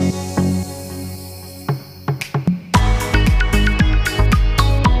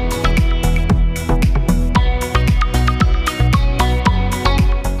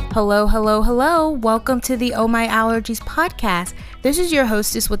Hello, hello, hello. Welcome to the Oh My Allergies podcast. This is your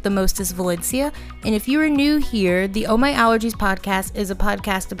hostess with the mostest, Valencia. And if you are new here, the Oh My Allergies podcast is a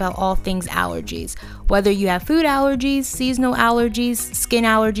podcast about all things allergies. Whether you have food allergies, seasonal allergies, skin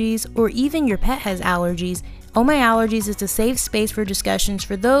allergies, or even your pet has allergies, Oh My Allergies is a safe space for discussions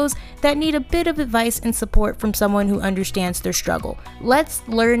for those that need a bit of advice and support from someone who understands their struggle. Let's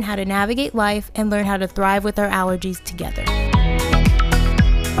learn how to navigate life and learn how to thrive with our allergies together.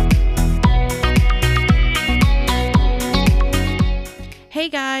 Hey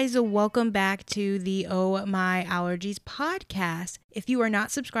guys, welcome back to the Oh My Allergies podcast. If you are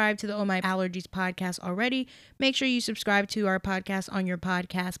not subscribed to the Oh My Allergies podcast already, make sure you subscribe to our podcast on your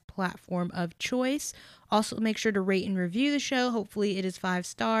podcast platform of choice. Also, make sure to rate and review the show. Hopefully, it is 5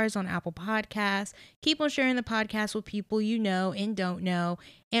 stars on Apple Podcasts. Keep on sharing the podcast with people you know and don't know.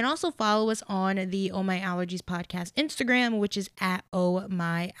 And also follow us on the Oh My Allergies podcast Instagram, which is at Oh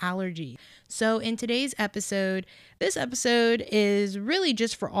My Allergy. So in today's episode, this episode is really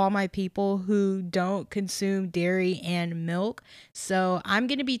just for all my people who don't consume dairy and milk. So I'm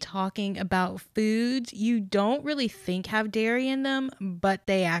going to be talking about foods you don't really think have dairy in them, but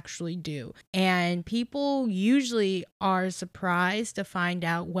they actually do. And people usually are surprised to find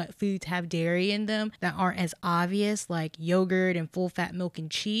out what foods have dairy in them that aren't as obvious, like yogurt and full-fat milk and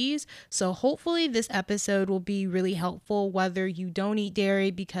cheese. So hopefully this episode will be really helpful whether you don't eat dairy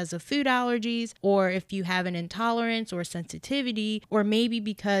because of food allergies, or if you have an intolerance or sensitivity, or maybe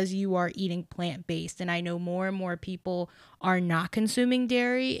because you are eating plant-based. And I know more and more people are not consuming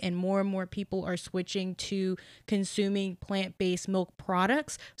dairy, and more people are switching to consuming plant-based milk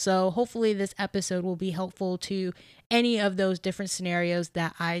products. So hopefully this episode will be helpful to any of those different scenarios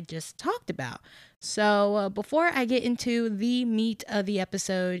that I just talked about. So before I get into the meat of the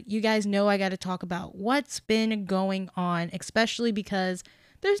episode, you guys know I got to talk about what's been going on, especially because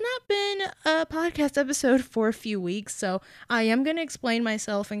there's not been a podcast episode for a few weeks. So I am going to explain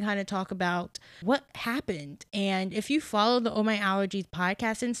myself and kind of talk about what happened. And if you follow the Oh My Allergies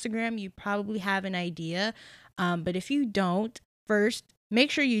podcast Instagram, you probably have an idea. But if you don't, first, make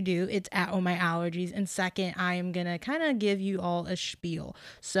sure you do. It's at Oh My Allergies. And second, I am going to kind of give you all a spiel.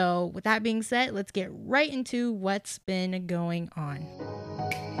 So with that being said, let's get right into what's been going on.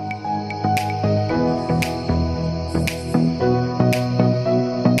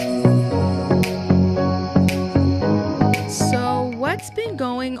 So what's been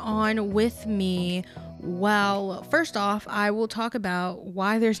going on with me? Well, first off, I will talk about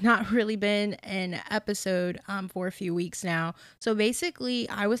why there's not really been an episode for a few weeks now. So basically,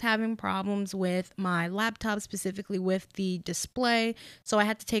 I was having problems with my laptop, specifically with the display. So I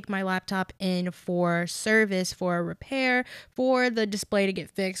had to take my laptop in for service, for a repair, for the display to get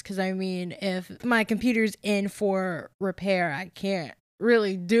fixed. Because I mean, if my computer's in for repair, I can't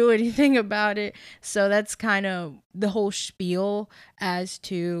really do anything about it. So that's kind of the whole spiel as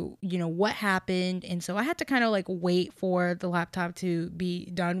to, what happened. And so I had to kind of wait for the laptop to be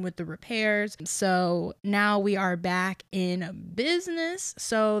done with the repairs. So now we are back in business.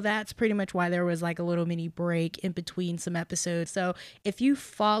 So that's pretty much why there was a little mini break in between some episodes. So if you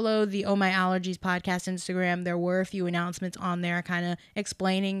follow the Oh My Allergies podcast Instagram, there were a few announcements on there kind of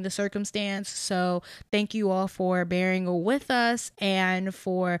explaining the circumstance. So thank you all for bearing with us and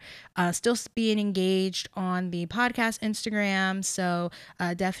for still being engaged on the podcast Instagram. So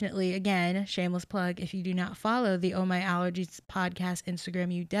definitely, again, shameless plug, if you do not follow the Oh My Allergies podcast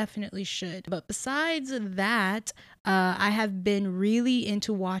Instagram, you definitely should. But besides that, I have been really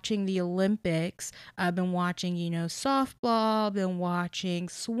into watching the Olympics. I've been watching, softball, been watching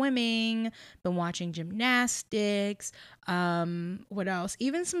swimming, been watching gymnastics. What else?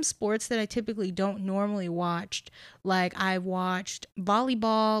 Even some sports that I typically don't normally watch. Like I've watched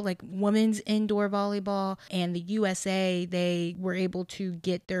volleyball, like women's indoor volleyball, and the USA, they were able to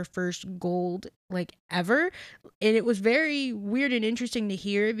get their first gold ever. And it was very weird and interesting to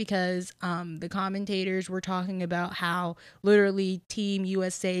hear because the commentators were talking about how literally Team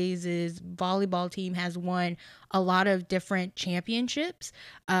USA's volleyball team has won a lot of different championships.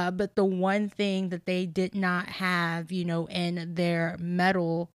 But the one thing that they did not have, in their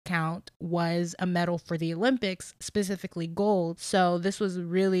medal count was a medal for the Olympics, specifically gold. So this was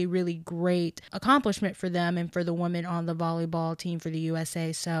really, really great accomplishment for them and for the women on the volleyball team for the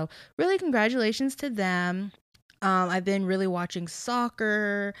USA. So really congratulations to them. I've been really watching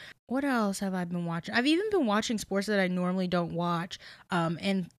soccer. What else have I been watching? I've even been watching sports that I normally don't watch,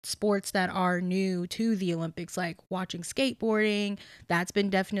 and sports that are new to the Olympics, like watching skateboarding. That's been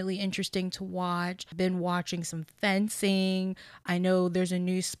definitely interesting to watch. Been watching some fencing. I know there's a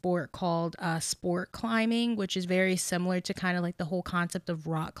new sport called sport climbing, which is very similar to kind of like the whole concept of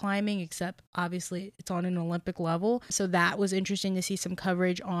rock climbing, except obviously it's on an Olympic level. So that was interesting to see some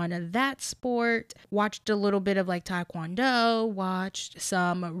coverage on that sport. Watched a little bit of like Taekwondo, watched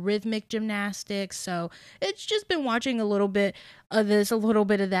some rhythmic gymnastics. So it's just been watching a little bit of this, a little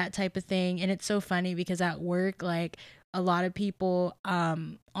bit of that type of thing. And it's so funny because at work, like a lot of people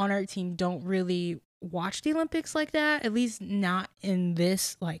on our team don't really watch the Olympics like that, at least not in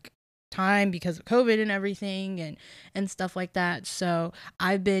this like time because of COVID and everything and stuff like that. So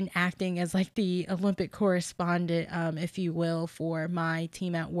I've been acting as like the Olympic correspondent, if you will, for my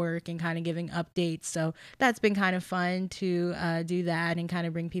team at work and kind of giving updates. So that's been kind of fun to do that and kind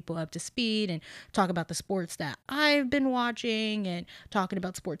of bring people up to speed and talk about the sports that I've been watching and talking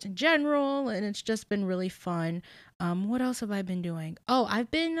about sports in general. And it's just been really fun. What else have I been doing? Oh, I've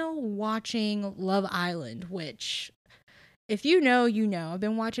been watching Love Island, which if you know, you know. I've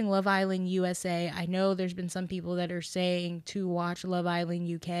been watching Love Island USA. I know there's been some people that are saying to watch Love Island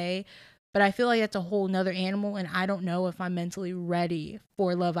UK, but I feel like that's a whole nother animal, and I don't know if I'm mentally ready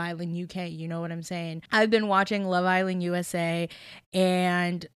for Love Island UK. You know what I'm saying? I've been watching Love Island USA,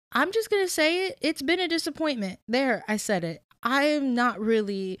 and I'm just going to say it. It's been a disappointment. There, I said it. I'm not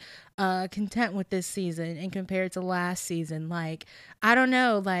really content with this season and compared to last season. Like, I don't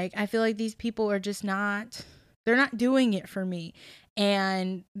know. Like, I feel like these people are just not, they're not doing it for me.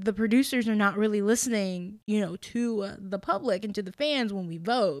 And the producers are not really listening, to the public and to the fans when we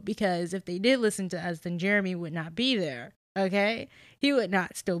vote. Because if they did listen to us, then Jeremy would not be there. Okay? He would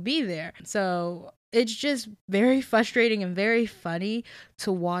not still be there. So it's just very frustrating and very funny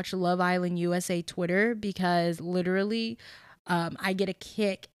to watch Love Island USA Twitter because literally I get a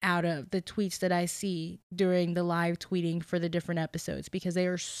kick out of the tweets that I see during the live tweeting for the different episodes because they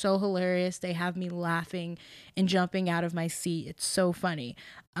are so hilarious. They have me laughing and jumping out of my seat. It's so funny.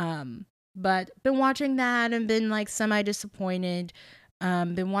 But been watching that and been like semi disappointed.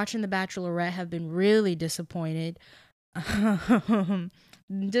 Been watching The Bachelorette, have been really disappointed.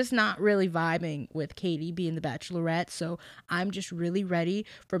 Just not really vibing with Katie being the Bachelorette. So I'm just really ready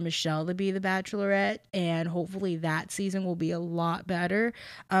for Michelle to be the Bachelorette. And hopefully that season will be a lot better.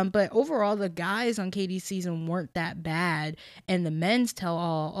 But overall, the guys on Katie's season weren't that bad. And the men's tell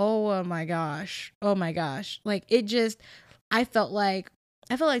all, oh my gosh. Oh my gosh. Like it just, I felt like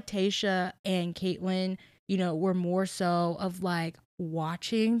Tayshia and Caitlyn, were more so of like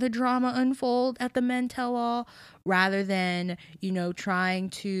watching the drama unfold at the men tell all rather than, trying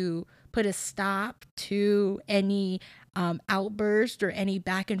to put a stop to any outburst or any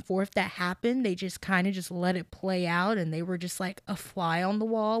back and forth that happened. They just kind of just let it play out and they were just like a fly on the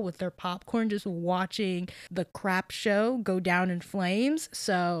wall with their popcorn just watching the crap show go down in flames.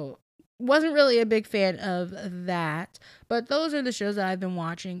 So wasn't really a big fan of that, but those are the shows that I've been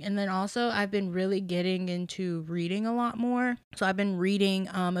watching. And then also I've been really getting into reading a lot more. So I've been reading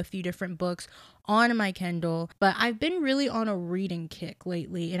a few different books on my Kindle, but I've been really on a reading kick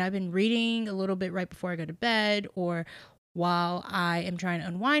lately, and I've been reading a little bit right before I go to bed or while I am trying to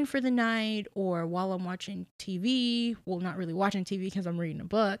unwind for the night or while I'm watching TV. Well, not really watching TV because I'm reading a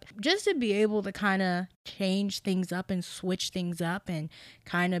book, just to be able to kind of change things up and switch things up and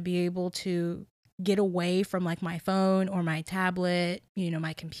kind of be able to get away from like my phone or my tablet,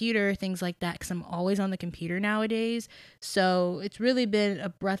 my computer, things like that, because I'm always on the computer nowadays. So it's really been a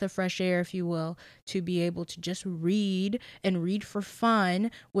breath of fresh air, if you will, to be able to just read and read for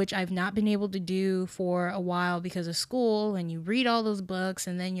fun, which I've not been able to do for a while because of school. And you read all those books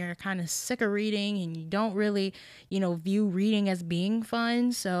and then you're kind of sick of reading and you don't really, view reading as being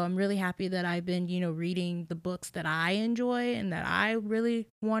fun. So I'm really happy that I've been, reading the books that I enjoy and that I really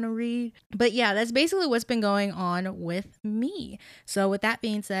want to read. But yeah, that's basically what's been going on with me. So with that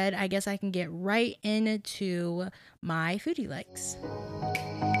being said, I guess I can get right into my foodie likes.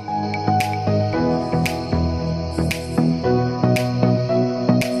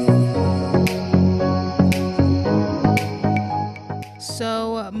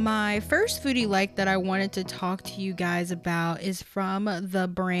 So my first foodie like that I wanted to talk to you guys about is from the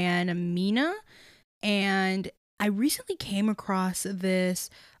brand Mina. And I recently came across this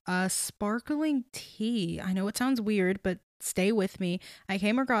sparkling tea. I know it sounds weird, but stay with me. I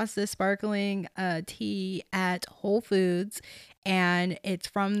came across this sparkling tea at Whole Foods, and it's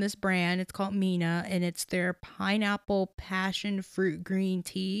from this brand. It's called Mina, and it's their pineapple passion fruit green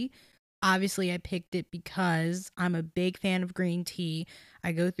tea. Obviously, I picked it because I'm a big fan of green tea.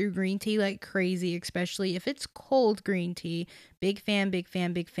 I go through green tea like crazy, especially if it's cold green tea. Big fan, big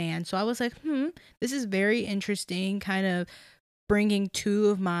fan, big fan. So I was like, this is very interesting, kind of bringing two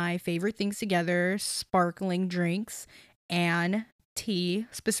of my favorite things together, sparkling drinks and tea,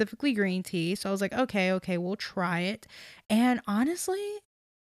 specifically green tea. So I was like, okay, we'll try it. And honestly,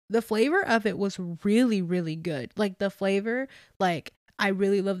 the flavor of it was really, really good. Like the flavor, like I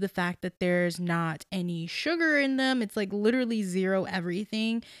really love the fact that there's not any sugar in them. It's like literally zero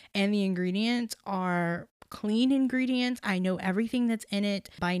everything. And the ingredients are clean ingredients. I know everything that's in it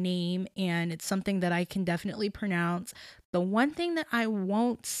by name, and it's something that I can definitely pronounce. The one thing that I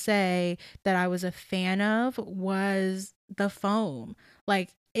won't say that I was a fan of was the foam.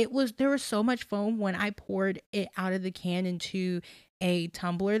 Like there was so much foam when I poured it out of the can into a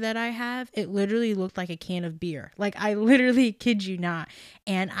tumbler that I have. It literally looked like a can of beer. Like I literally kid you not.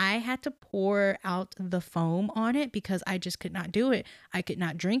 And I had to pour out the foam on it because I just could not do it. I could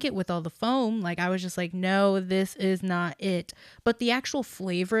not drink it with all the foam. Like I was just like, no, this is not it. But the actual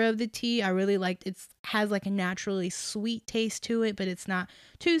flavor of the tea, I really liked. It has like a naturally sweet taste to it, but it's not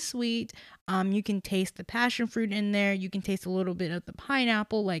too sweet. You can taste the passion fruit in there. You can taste a little bit of the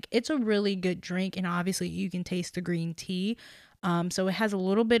pineapple. Like it's a really good drink, and obviously you can taste the green tea. So it has a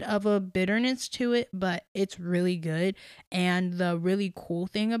little bit of a bitterness to it, but it's really good. And the really cool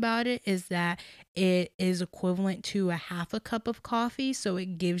thing about it is that it is equivalent to a half a cup of coffee. So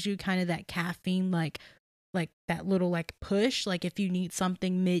it gives you kind of that caffeine, like that little like push, like if you need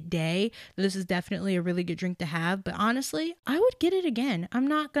something midday. This is definitely a really good drink to have. But honestly, I would get it again, I'm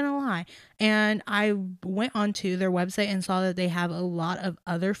not gonna lie. And I went onto their website and saw that they have a lot of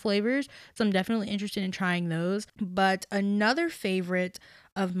other flavors, so I'm definitely interested in trying those. But another favorite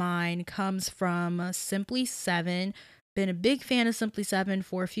of mine comes from Simply 7. Been a big fan of Simply 7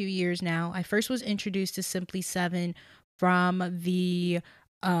 for a few years now. I first was introduced to Simply 7 from the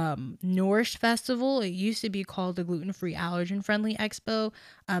Nourish Festival. It used to be called the Gluten Free Allergen Friendly Expo,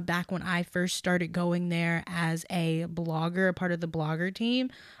 back when I first started going there as a blogger, a part of the blogger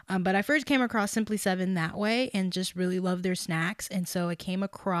team. But I first came across Simply 7 that way and just really loved their snacks. And so I came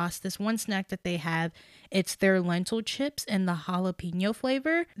across this one snack that they have. It's their lentil chips and the jalapeno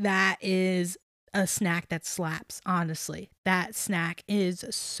flavor. That is a snack that slaps, honestly. That snack is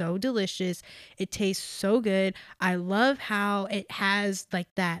so delicious. It tastes so good. I love how it has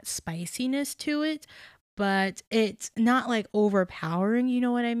like that spiciness to it, but it's not like overpowering, you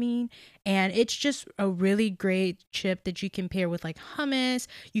know what I mean? And it's just a really great chip that you can pair with like hummus.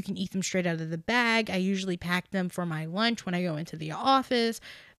 You can eat them straight out of the bag. I usually pack them for my lunch when I go into the office.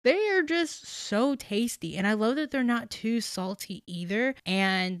 They are just so tasty, and I love that they're not too salty either.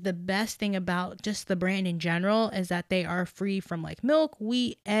 And the best thing about just the brand in general is that they are free from like milk,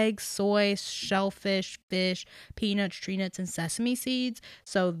 wheat, eggs, soy, shellfish, fish, peanuts, tree nuts, and sesame seeds.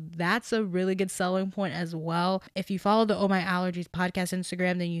 So that's a really good selling point as well. If you follow the Oh My Allergies podcast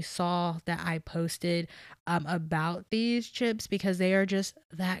Instagram, then you saw that I posted about these chips because they are just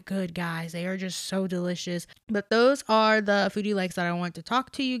that good, guys. They are just so delicious. But those are the foodie likes that I want to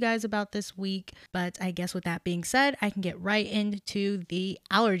talk to you guys about this week. But I guess with that being said, I can get right into the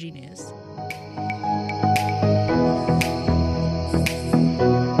allergy news.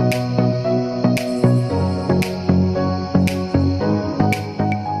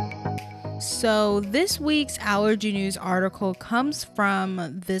 So, this week's allergy news article comes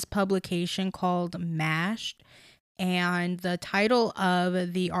from this publication called MAShed. And the title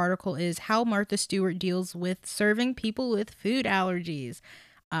of the article is How Martha Stewart Deals with Serving People with Food Allergies.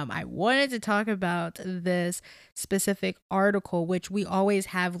 I wanted to talk about this specific article, which we always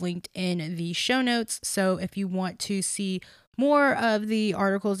have linked in the show notes. So if you want to see more of the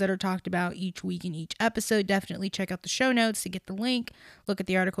articles that are talked about each week in each episode, definitely check out the show notes to get the link, look at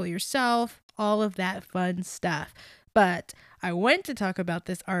the article yourself, all of that fun stuff. But I went to talk about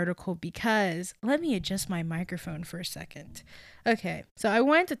this article because, let me adjust my microphone for a second. Okay, so I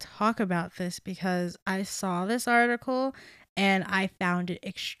wanted to talk about this because I saw this article and I found it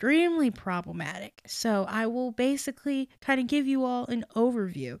extremely problematic. So I will basically kind of give you all an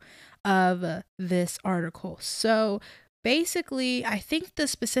overview of this article. So basically, I think the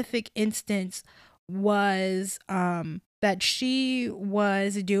specific instance was that she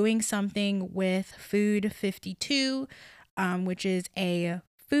was doing something with Food 52, which is a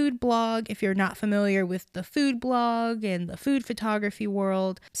food blog, if you're not familiar with the food blog and the food photography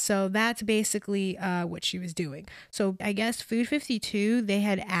world. So that's basically what she was doing. So I guess Food 52, they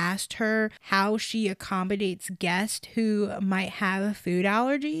had asked her how she accommodates guests who might have food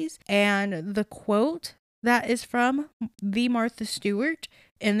allergies. And the quote that is from the Martha Stewart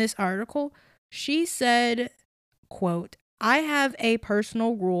in this article, she said, quote, "I have a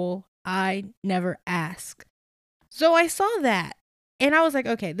personal rule. I never ask." So I saw that and I was like,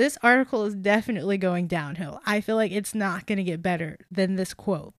 okay, this article is definitely going downhill. I feel like it's not going to get better than this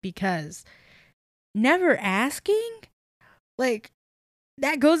quote, because never asking, like,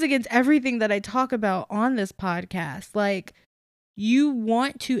 that goes against everything that I talk about on this podcast. Like, you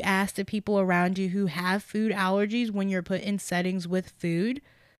want to ask the people around you who have food allergies when you're put in settings with food,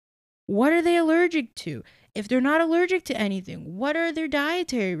 what are they allergic to? If they're not allergic to anything, what are their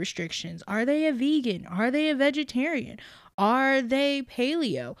dietary restrictions? Are they a vegan? Are they a vegetarian? Are they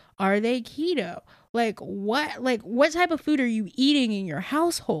paleo? Are they keto? What type of food are you eating in your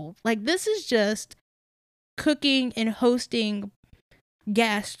household? Like, this is just cooking and hosting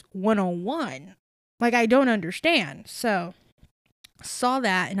guest 101. Like, I don't understand. So, saw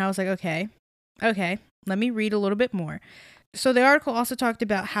that and I was like, okay, let me read a little bit more. So the article also talked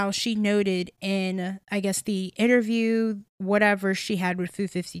about how she noted in, I guess, the interview, whatever she had with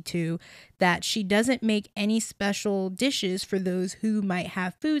Food 52, that she doesn't make any special dishes for those who might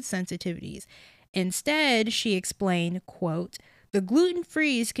have food sensitivities. Instead, she explained, quote, "The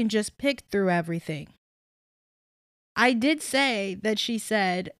gluten-frees can just pick through everything." I did say that she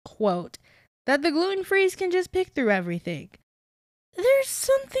said, quote, that the gluten-frees can just pick through everything. There's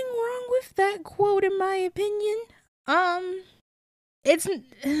something wrong with that quote, in my opinion. It's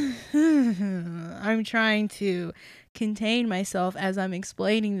I'm trying to contain myself as I'm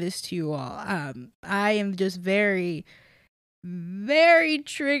explaining this to you all. I am just very, very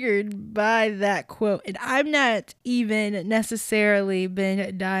triggered by that quote, and I'm not even necessarily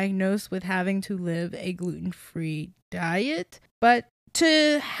been diagnosed with having to live a gluten-free diet, but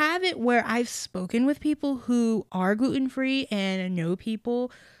to have it where I've spoken with people who are gluten-free and know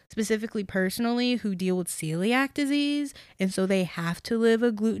people specifically personally who deal with celiac disease, and so they have to live a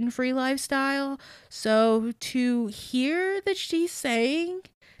gluten-free lifestyle. So to hear that she's saying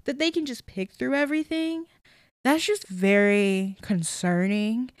that they can just pick through everything, that's just very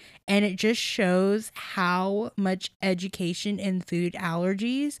concerning, and it just shows how much education in food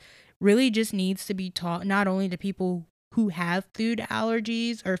allergies really just needs to be taught, not only to people who have food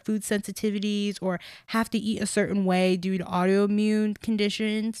allergies or food sensitivities or have to eat a certain way due to autoimmune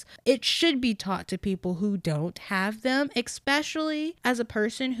conditions. It should be taught to people who don't have them, especially as a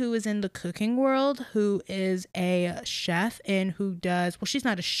person who is in the cooking world, who is a chef and who does, well, she's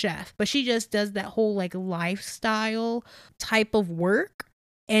not a chef, but she just does that whole like lifestyle type of work.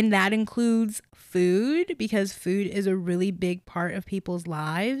 And that includes food, because food is a really big part of people's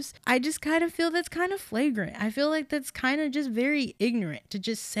lives. I just kind of feel that's kind of flagrant. I feel like that's kind of just very ignorant to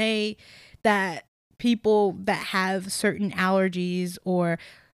just say that people that have certain allergies or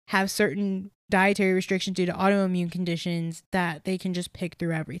have certain dietary restrictions due to autoimmune conditions, that they can just pick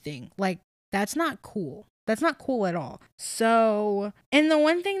through everything. Like, that's not cool. That's not cool at all. So, and the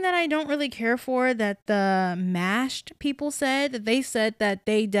one thing that I don't really care for that the MAShed people said, that they said that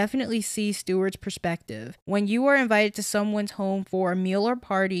they definitely see Stewart's perspective. When you are invited to someone's home for a meal or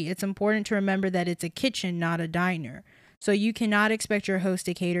party, it's important to remember that it's a kitchen, not a diner. So you cannot expect your host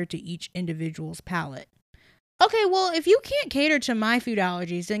to cater to each individual's palate. Okay, well, if you can't cater to my food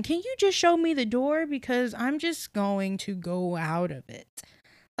allergies, then can you just show me the door? Because I'm just going to go out of it.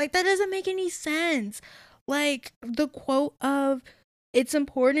 Like, that doesn't make any sense. Like, the quote of, "It's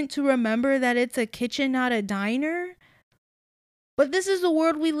important to remember that it's a kitchen, not a diner." But this is the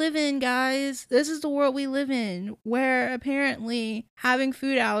world we live in, guys. This is the world we live in, where apparently having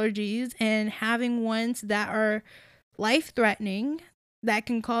food allergies and having ones that are life-threatening, that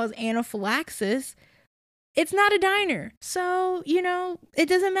can cause anaphylaxis, it's not a diner. So, it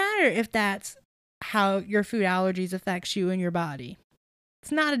doesn't matter if that's how your food allergies affects you and your body.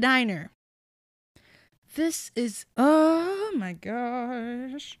 It's not a diner. This is, oh my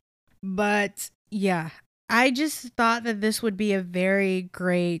gosh. But yeah, I just thought that this would be a very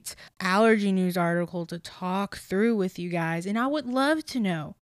great allergy news article to talk through with you guys. And I would love to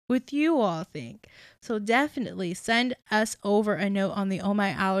know what you all think. So definitely send us over a note on the Oh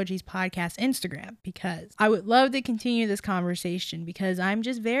My Allergies podcast Instagram, because I would love to continue this conversation, because I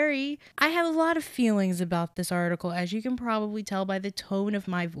have a lot of feelings about this article, as you can probably tell by the tone of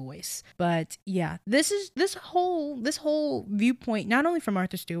my voice. But yeah, this whole viewpoint, not only from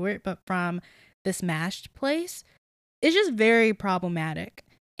Martha Stewart, but from this MAShed place, is just very problematic.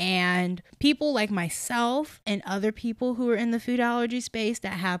 And people like myself and other people who are in the food allergy space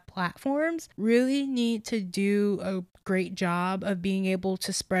that have platforms really need to do a great job of being able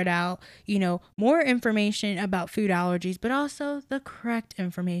to spread out, more information about food allergies, but also the correct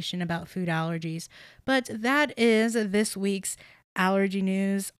information about food allergies. But that is this week's allergy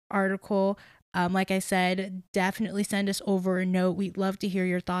news article. Like I said, definitely send us over a note. We'd love to hear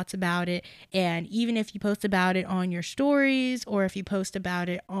your thoughts about it. And even if you post about it on your stories or if you post about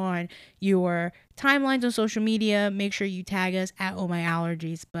it on your timelines on social media, make sure you tag us at Oh My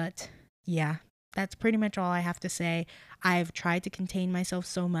Allergies. But yeah, that's pretty much all I have to say. I've tried to contain myself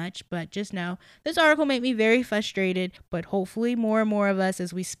so much, but just know this article made me very frustrated. But hopefully, more and more of us,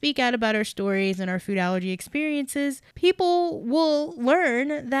 as we speak out about our stories and our food allergy experiences, people will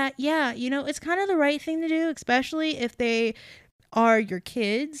learn that, yeah, it's kind of the right thing to do, especially if they are your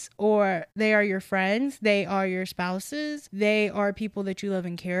kids or they are your friends, they are your spouses, they are people that you love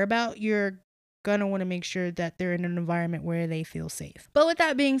and care about. You're gonna want to make sure that they're in an environment where they feel safe. But with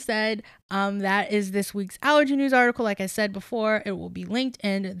that being said, that is this week's allergy news article. Like I said before, it will be linked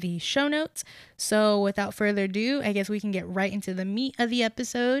in the show notes. So without further ado, I guess we can get right into the meat of the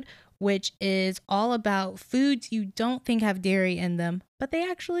episode, which is all about foods you don't think have dairy in them, but they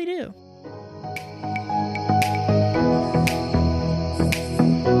actually do.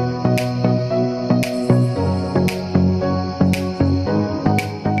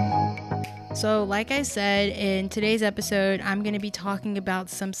 So, like I said, in today's episode, I'm going to be talking about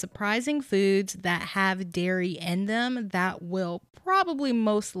some surprising foods that have dairy in them that will probably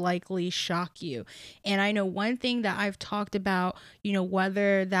most likely shock you. And I know one thing that I've talked about,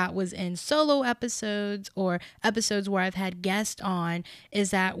 whether that was in solo episodes or episodes where I've had guests on,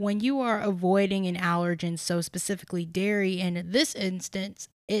 is that when you are avoiding an allergen, so specifically dairy in this instance,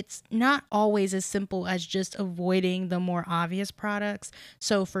 it's not always as simple as just avoiding the more obvious products.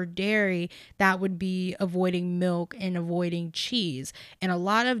 So for dairy, that would be avoiding milk and avoiding cheese. And a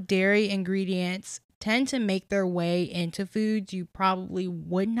lot of dairy ingredients tend to make their way into foods you probably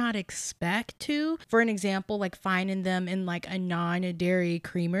would not expect to. For an example, like finding them in like a non-dairy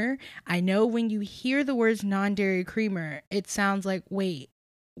creamer. I know when you hear the words non-dairy creamer, it sounds like, wait,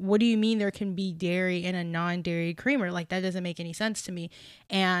 what do you mean there can be dairy in a non-dairy creamer? Like, that doesn't make any sense to me.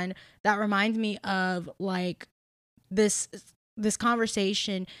 And that reminds me of like this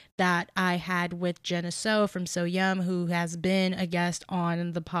conversation that I had with Jenna So from So Yum, who has been a guest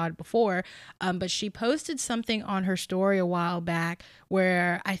on the pod before. But she posted something on her story a while back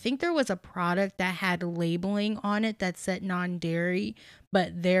where I think there was a product that had labeling on it that said non-dairy,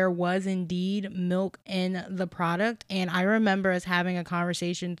 but there was indeed milk in the product. And I remember us having a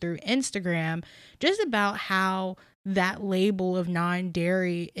conversation through Instagram just about how that label of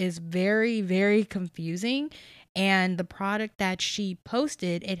non-dairy is very, very confusing. And the product that she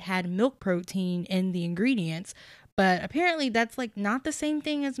posted, it had milk protein in the ingredients. But apparently that's like not the same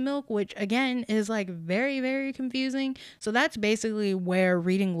thing as milk, which again is like very, very confusing. So that's basically where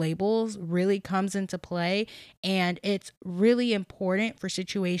reading labels really comes into play. And it's really important for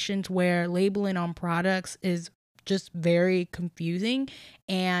situations where labeling on products is just very confusing,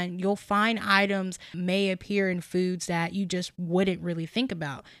 and you'll find items may appear in foods that you just wouldn't really think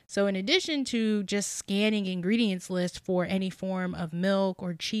about. So in addition to just scanning ingredients list for any form of milk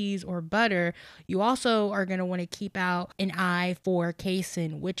or cheese or butter, you also are going to want to keep out an eye for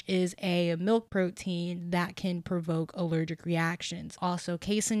casein, which is a milk protein that can provoke allergic reactions. Also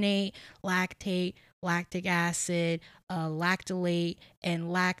caseinate, lactate, lactic acid, lactolate,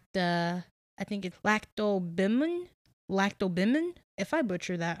 and I think it's lactobimine. Lactobimine. If I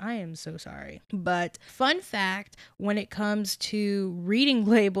butcher that, I am so sorry. But fun fact when it comes to reading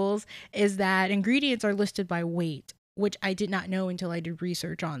labels is that ingredients are listed by weight, which I did not know until I did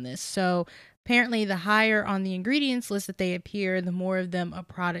research on this. So apparently the higher on the ingredients list that they appear, the more of them a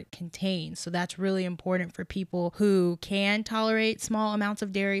product contains. So that's really important for people who can tolerate small amounts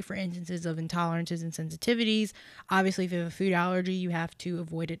of dairy for instances of intolerances and sensitivities. Obviously, if you have a food allergy, you have to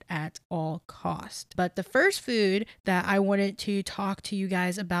avoid it at all costs. But the first food that I wanted to talk to you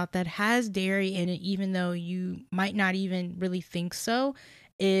guys about that has dairy in it, even though you might not even really think so,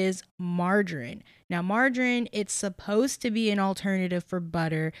 is margarine. Now, margarine, it's supposed to be an alternative for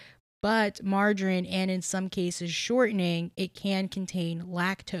butter, but margarine, and in some cases shortening, it can contain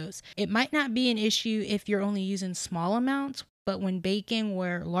lactose. It might not be an issue if you're only using small amounts, but when baking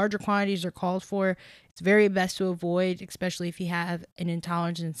where larger quantities are called for, it's very best to avoid, especially if you have an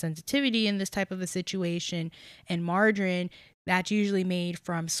intolerance and sensitivity in this type of a situation. And margarine, that's usually made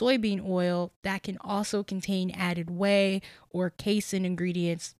from soybean oil that can also contain added whey or casein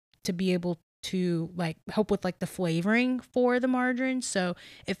ingredients to be able to like help with like the flavoring for the margarine. So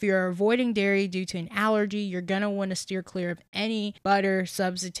if you're avoiding dairy due to an allergy, you're gonna want to steer clear of any butter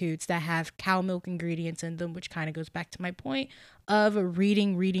substitutes that have cow milk ingredients in them, which kind of goes back to my point of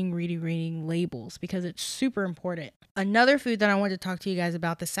reading labels, because it's super important. Another food that I wanted to talk to you guys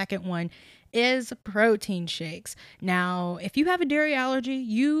about, the second one, is protein shakes. Now, if you have a dairy allergy,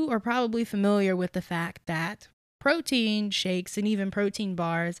 you are probably familiar with the fact that protein shakes and even protein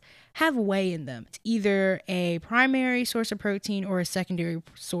bars have whey in them. It's either a primary source of protein or a secondary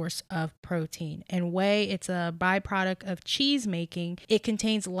source of protein. And whey, it's a byproduct of cheese making. It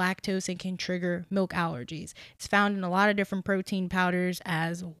contains lactose and can trigger milk allergies. It's found in a lot of different protein powders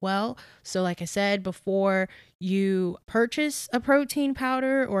as well. So like I said before, you purchase a protein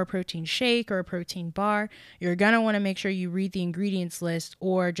powder or a protein shake or a protein bar, you're going to want to make sure you read the ingredients list,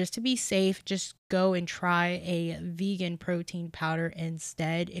 or just to be safe, just go and try a vegan protein powder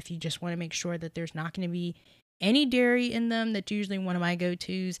instead if you just want to make sure that there's not going to be any dairy in them. That's usually one of my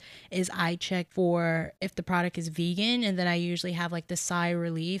go-tos. Is I check for if the product is vegan, and then I usually have like the sigh of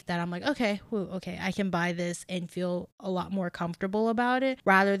relief that I'm like, okay, I can buy this and feel a lot more comfortable about it,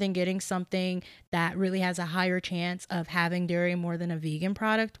 rather than getting something that really has a higher chance of having dairy more than a vegan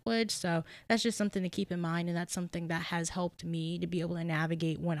product would. So that's just something to keep in mind, and that's something that has helped me to be able to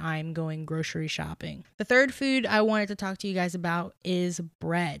navigate when I'm going grocery shopping. The third food I wanted to talk to you guys about is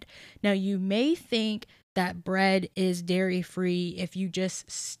bread. Now, you may think that bread is dairy free if you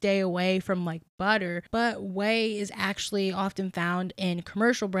just stay away from like butter, but whey is actually often found in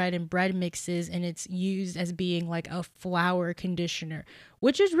commercial bread and bread mixes, and it's used as being like a flour conditioner,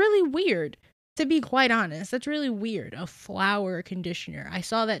 which is really weird. To be quite honest, that's really weird. A flour conditioner. I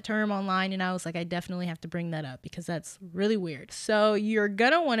saw that term online and I was like, I definitely have to bring that up because that's really weird. So you're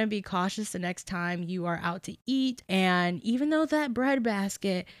gonna want to be cautious the next time you are out to eat. And even though that bread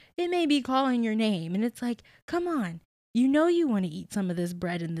basket, it may be calling your name, and it's like, come on, you know you want to eat some of this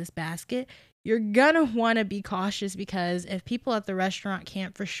bread in this basket. You're gonna want to be cautious, because if people at the restaurant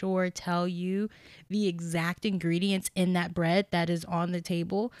can't for sure tell you the exact ingredients in that bread that is on the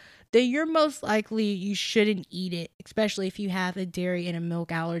table, then you're most likely you shouldn't eat it, especially if you have a dairy and a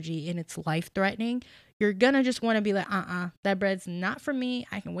milk allergy and it's life-threatening. You're gonna just want to be like, that bread's not for me.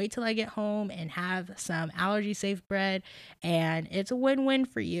 I can wait till I get home and have some allergy-safe bread, and it's a win-win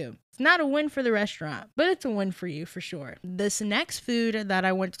for you. It's not a win for the restaurant, but it's a win for you for sure. This next food that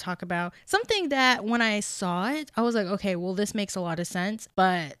I want to talk about, something that when I saw it, I was like, okay, well, this makes a lot of sense,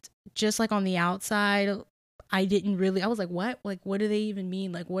 but just like on the outside, I didn't really, I was like, what? Like, what do they even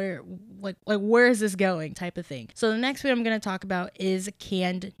mean? Like, where is this going type of thing? So the next food I'm going to talk about is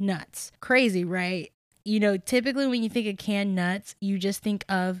canned nuts. Crazy, right? You know, typically when you think of canned nuts, you just think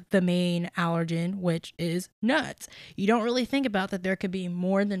of the main allergen, which is nuts. You don't really think about that there could be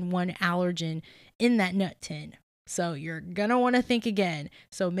more than one allergen in that nut tin. So you're gonna want to think again.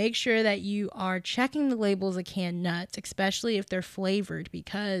 So make sure that you are checking the labels of canned nuts, especially if they're flavored,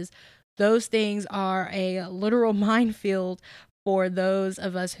 because those things are a literal minefield for those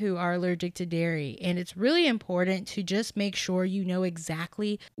of us who are allergic to dairy. And it's really important to just make sure you know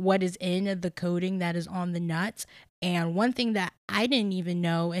exactly what is in the coating that is on the nuts. And one thing that I didn't even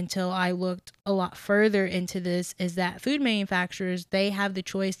know until I looked a lot further into this is that food manufacturers, they have the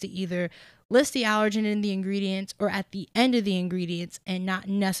choice to either list the allergen in the ingredients or at the end of the ingredients, and not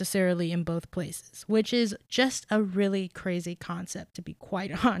necessarily in both places, which is just a really crazy concept, to be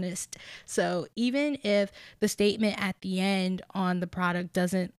quite honest. So even if the statement at the end on the product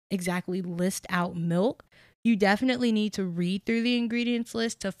doesn't exactly list out milk, you definitely need to read through the ingredients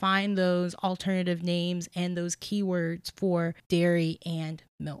list to find those alternative names and those keywords for dairy and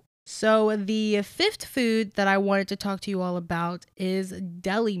milk. So the fifth food that I wanted to talk to you all about is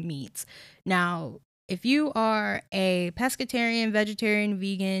deli meats. Now, if you are a pescatarian, vegetarian,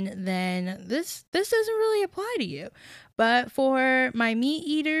 vegan, then this doesn't really apply to you. But for my meat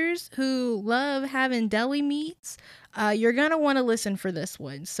eaters who love having deli meats, you're going to want to listen for this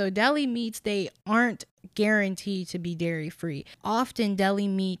one. So deli meats, they aren't guaranteed to be dairy free. Often deli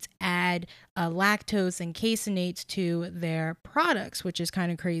meats add lactose and caseinates to their products, which is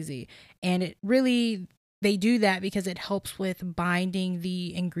kind of crazy. And it really, they do that because it helps with binding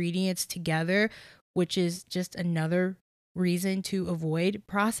the ingredients together, which is just another reason to avoid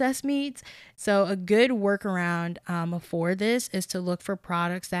processed meats. So a good workaround for this is to look for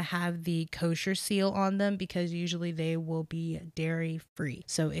products that have the kosher seal on them, because usually they will be dairy free.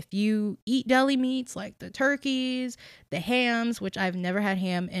 So if you eat deli meats like the turkeys, the hams, which I've never had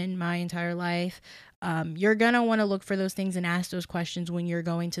ham in my entire life, you're going to want to look for those things and ask those questions when you're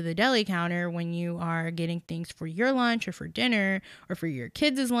going to the deli counter, when you are getting things for your lunch or for dinner or for your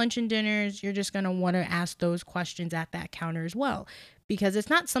kids' lunch and dinners. You're just going to want to ask those questions at that counter as well, because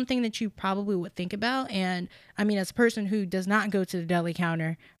it's not something that you probably would think about. And I mean, as a person who does not go to the deli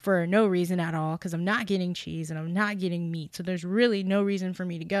counter for no reason at all, because I'm not getting cheese and I'm not getting meat, so there's really no reason for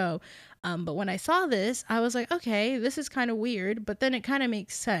me to go. But when I saw this, I was like, okay, this is kind of weird, but then it kind of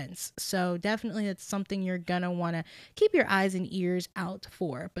makes sense. So definitely it's something you're gonna want to keep your eyes and ears out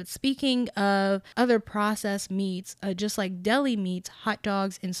for. But speaking of other processed meats, just like deli meats, hot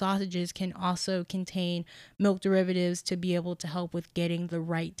dogs and sausages can also contain milk derivatives to be able to help with getting the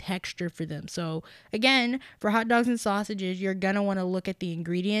right texture for them. So again, for hot dogs and sausages, you're gonna want to look at the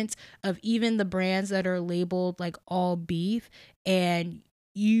ingredients of even the brands that are labeled like all beef, and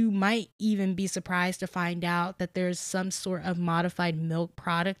you might even be surprised to find out that there's some sort of modified milk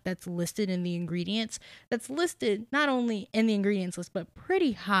product that's listed in the ingredients, that's listed not only in the ingredients list, but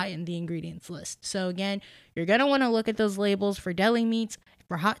pretty high in the ingredients list. So, again, you're going to want to look at those labels for deli meats,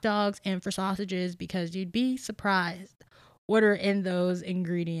 for hot dogs, and for sausages because you'd be surprised what are in those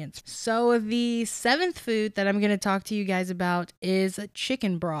ingredients. So, the seventh food that I'm going to talk to you guys about is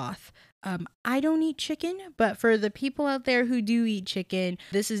chicken broth. I don't eat chicken, but for the people out there who do eat chicken,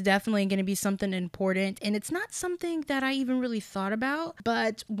 this is definitely going to be something important. And it's not something that I even really thought about.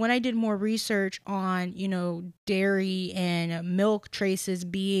 But when I did more research on, dairy and milk traces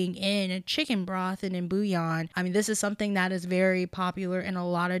being in chicken broth and in bouillon, I mean, this is something that is very popular and a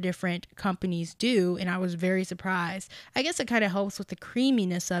lot of different companies do. And I was very surprised. I guess it kind of helps with the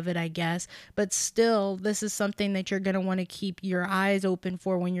creaminess of it, I guess. But still, this is something that you're going to want to keep your eyes open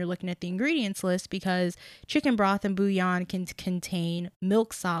for when you're looking at the ingredients list, because chicken broth and bouillon can contain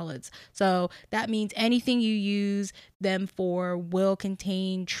milk solids. So that means anything you use them for will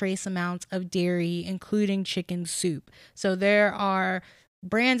contain trace amounts of dairy, including chicken soup. So there are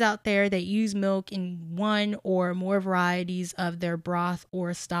brands out there that use milk in one or more varieties of their broth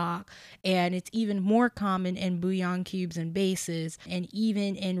or stock, and it's even more common in bouillon cubes and bases, and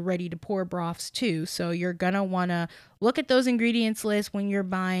even in ready to pour broths too. So you're gonna want to look at those ingredients lists when you're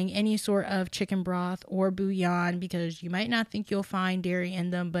buying any sort of chicken broth or bouillon, because you might not think you'll find dairy in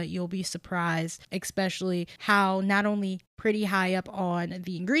them, but you'll be surprised, especially how not only pretty high up on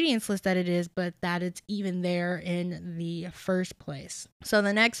the ingredients list that it is, but that it's even there in the first place. So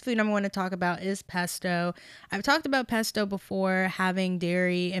the next food I'm going to talk about is pesto. I've talked about pesto before, having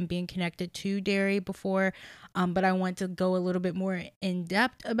dairy and being connected to dairy before, but I want to go a little bit more in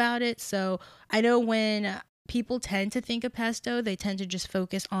depth about it. So I know when people tend to think of pesto, they tend to just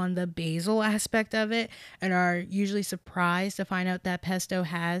focus on the basil aspect of it and are usually surprised to find out that pesto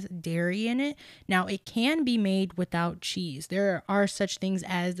has dairy in it. Now, it can be made without cheese. There are such things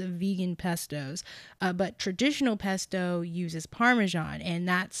as vegan pestos, but traditional pesto uses Parmesan, and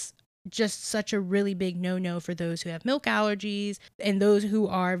that's just such a really big no-no for those who have milk allergies and those who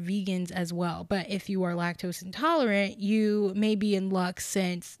are vegans as well. But if you are lactose intolerant, you may be in luck,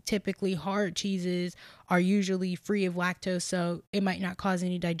 since typically hard cheeses are usually free of lactose, so it might not cause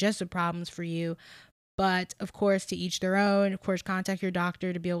any digestive problems for you. But of course, to each their own. Of course, contact your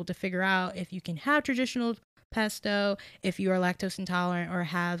doctor to be able to figure out if you can have traditional pesto, if you are lactose intolerant or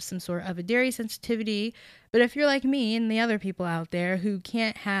have some sort of a dairy sensitivity. But if you're like me and the other people out there who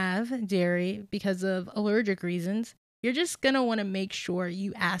can't have dairy because of allergic reasons, you're just going to want to make sure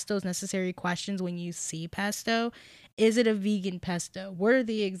you ask those necessary questions when you see pesto. Is it a vegan pesto? What are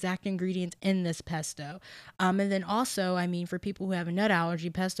the exact ingredients in this pesto? And then also, I mean, for people who have a nut allergy,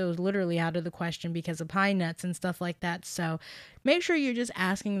 pesto is literally out of the question because of pine nuts and stuff like that. So make sure you're just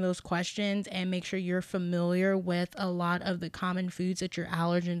asking those questions and make sure you're familiar with a lot of the common foods that your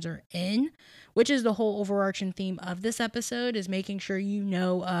allergens are in, which is the whole overarching theme of this episode, is making sure you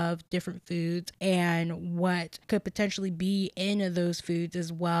know of different foods and what could potentially be in those foods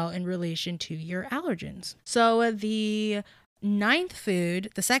as well in relation to your allergens. So the ninth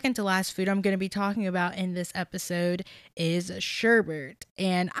food, the second to last food I'm going to be talking about in this episode, is sherbet.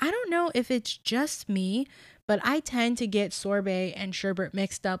 And I don't know if it's just me, but I tend to get sorbet and sherbet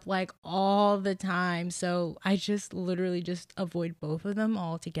mixed up like all the time. So I just literally just avoid both of them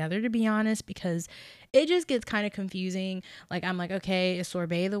altogether, to be honest, because it just gets kind of confusing. Like, I'm like, okay, is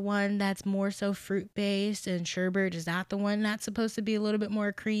sorbet the one that's more so fruit based, and sherbet, is that the one that's supposed to be a little bit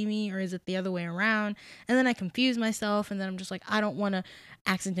more creamy, or is it the other way around? And then I confuse myself, and then I'm just like, I don't want to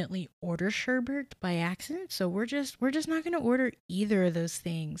accidentally order sherbet by accident, so we're just not going to order either of those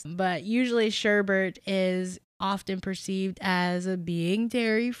things. But usually sherbet is often perceived as being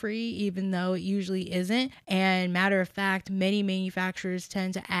dairy free, even though it usually isn't. And matter of fact, many manufacturers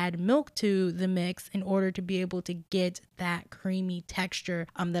tend to add milk to the mix in order to be able to get that creamy texture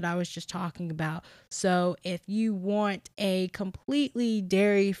that I was just talking about. So if you want a completely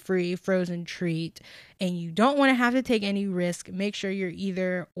dairy free frozen treat and you don't want to have to take any risk, make sure you're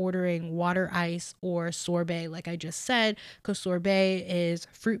either ordering water ice or sorbet, like I just said, because sorbet is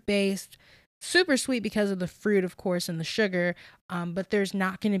fruit based, super sweet because of the fruit, of course, and the sugar, but there's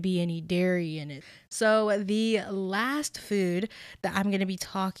not going to be any dairy in it. So the last food that I'm going to be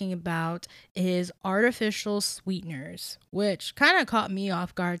talking about is artificial sweeteners, which kind of caught me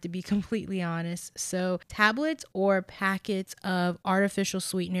off guard, to be completely honest. So tablets or packets of artificial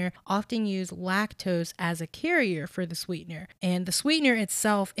sweetener often use lactose as a carrier for the sweetener. And the sweetener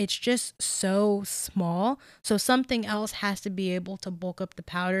itself, it's just so small. So something else has to be able to bulk up the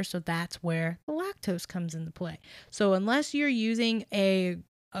powder. So that's where the lactose comes into play. So unless you're using a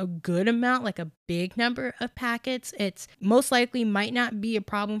good amount, like a big number of packets, it's most likely might not be a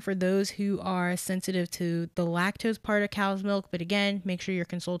problem for those who are sensitive to the lactose part of cow's milk. But again, make sure you're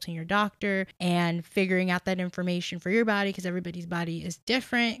consulting your doctor and figuring out that information for your body, because everybody's body is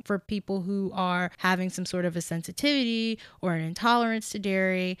different. For people who are having some sort of a sensitivity or an intolerance to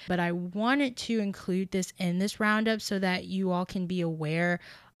dairy, but I wanted to include this in this roundup so that you all can be aware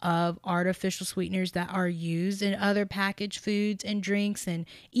of artificial sweeteners that are used in other packaged foods and drinks, and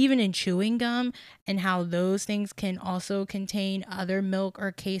even in chewing gum, and how those things can also contain other milk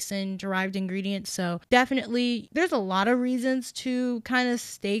or casein derived ingredients. So definitely there's a lot of reasons to kind of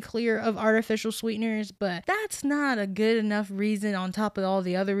stay clear of artificial sweeteners, but that's not a good enough reason on top of all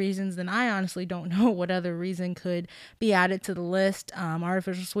the other reasons. Then I honestly don't know what other reason could be added to the list.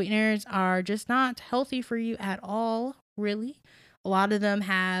 Artificial sweeteners are just not healthy for you at all, really. A lot of them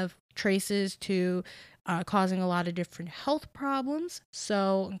have traces to causing a lot of different health problems.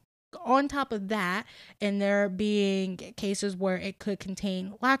 So on top of that, and there being cases where it could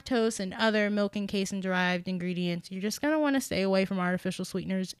contain lactose and other milk and casein derived ingredients, you're just going to want to stay away from artificial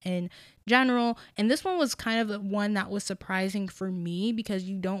sweeteners in general. And this one was kind of the one that was surprising for me, because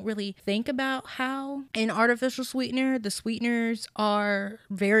you don't really think about how in artificial sweetener, the sweeteners are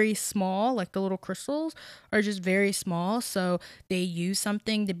very small, like the little crystals are just very small. So they use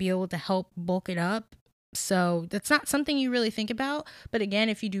something to be able to help bulk it up. So that's not something you really think about. But again,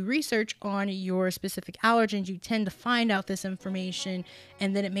 if you do research on your specific allergens, you tend to find out this information,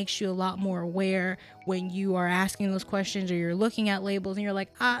 and then it makes you a lot more aware when you are asking those questions, or you're looking at labels and you're like,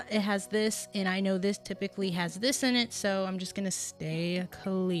 it has this, and I know this typically has this in it, so I'm just gonna stay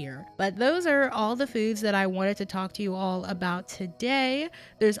clear. But those are all the foods that I wanted to talk to you all about today.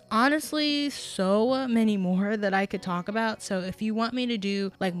 There's honestly so many more that I could talk about. So if you want me to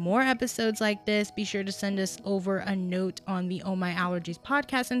do like more episodes like this, be sure to send us over a note on the Oh My Allergies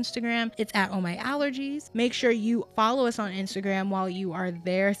podcast Instagram. It's at Oh My Allergies. Make sure you follow us on Instagram while you are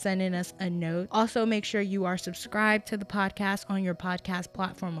there sending us a note. Also, make sure you are subscribed to the podcast on your podcast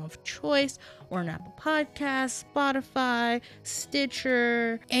platform of choice, or on Apple Podcasts, Spotify,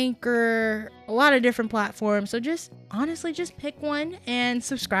 Stitcher, Anchor, a lot of different platforms. So just honestly, just pick one and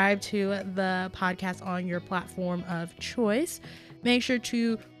subscribe to the podcast on your platform of choice. Make sure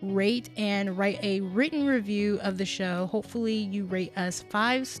to rate and write a written review of the show. Hopefully you rate us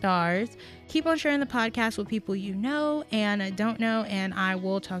 5 stars. Keep on sharing the podcast with people you know and don't know, and I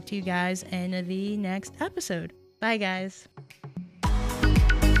will talk to you guys in the next episode. Bye, guys.